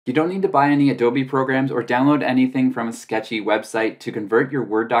You don't need to buy any Adobe programs or download anything from a sketchy website to convert your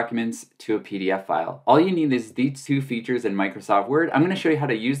Word documents to a PDF file. All you need is these two features in Microsoft Word. I'm going to show you how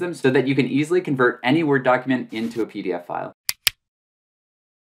to use them so that you can easily convert any Word document into a PDF file.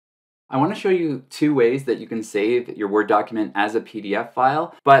 I want to show you two ways that you can save your Word document as a PDF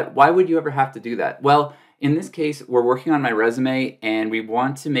file, but why would you ever have to do that? Well, in this case, we're working on my resume and we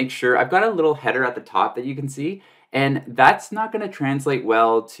want to make sure, I've got a little header at the top that you can see, and that's not going to translate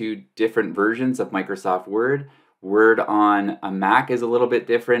well to different versions of Microsoft Word. Word on a Mac is a little bit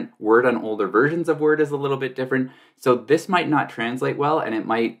different. Word on older versions of Word is a little bit different. So this might not translate well and it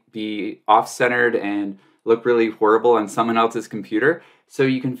might be off-centered and look really horrible on someone else's computer. So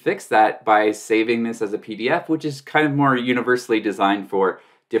you can fix that by saving this as a PDF, which is kind of more universally designed for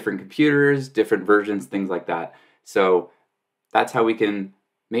different computers, different versions, things like that. So that's how we can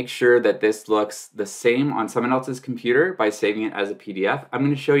make sure that this looks the same on someone else's computer by saving it as a PDF. I'm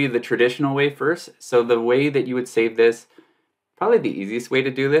going to show you the traditional way first. So the way that you would save this, probably the easiest way to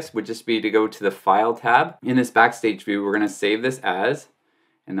do this would just be to go to the File tab. In this Backstage view, we're going to save this as,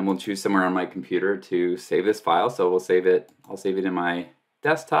 and then we'll choose somewhere on my computer to save this file. So we'll save it, I'll save it in my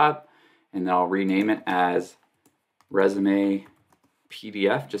desktop, and then I'll rename it as Resume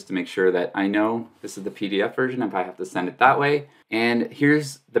PDF just to make sure that I know this is the PDF version if I have to send it that way. And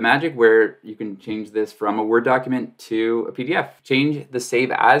here's the magic where you can change this from a Word document to a PDF. Change the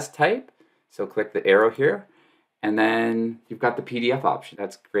Save As type. So click the arrow here, and then you've got the PDF option.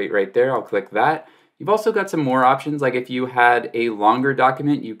 That's great right there. I'll click that. You've also got some more options, like if you had a longer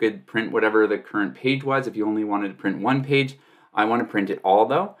document, you could print whatever the current page was. If you only wanted to print one page, I want to print it all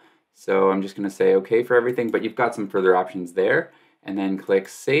though. So I'm just going to say okay for everything, but you've got some further options there. And then click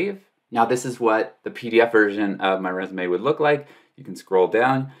Save. Now this is what the PDF version of my resume would look like. You can scroll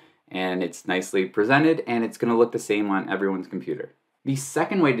down and it's nicely presented and it's going to look the same on everyone's computer. The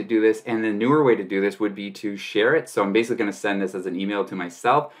second way to do this, and the newer way to do this, would be to share it. So I'm basically going to send this as an email to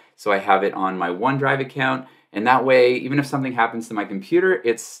myself, so I have it on my OneDrive account, and that way, even if something happens to my computer,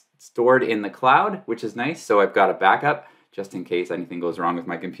 it's stored in the cloud, which is nice, so I've got a backup just in case anything goes wrong with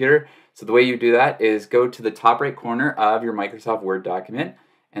my computer. So the way you do that is go to the top right corner of your Microsoft Word document,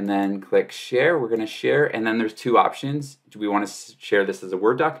 and then click Share. We're going to share, and then there's two options. Do we want to share this as a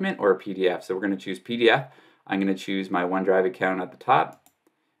Word document or a PDF? So we're going to choose PDF. I'm going to choose my OneDrive account at the top,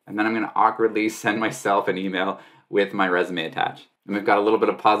 and then I'm going to awkwardly send myself an email with my resume attached. And we've got a little bit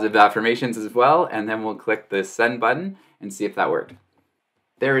of positive affirmations as well, and then we'll click the send button and see if that worked.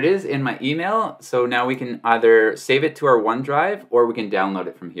 There it is in my email. So now we can either save it to our OneDrive or we can download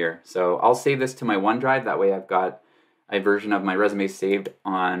it from here. So I'll save this to my OneDrive. That way I've got a version of my resume saved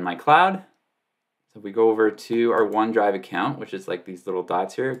on my cloud. So if we go over to our OneDrive account, which is like these little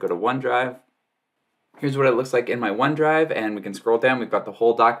dots here, go to OneDrive. Here's what it looks like in my OneDrive, and we can scroll down. We've got the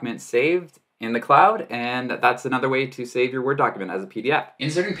whole document saved in the cloud, and that's another way to save your Word document as a PDF.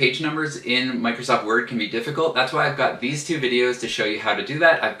 Inserting page numbers in Microsoft Word can be difficult. That's why I've got these two videos to show you how to do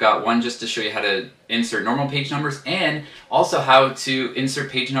that. I've got one just to show you how to insert normal page numbers, and also how to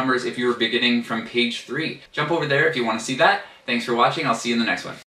insert page numbers if you were beginning from page 3. Jump over there if you want to see that. Thanks for watching. I'll see you in the next one.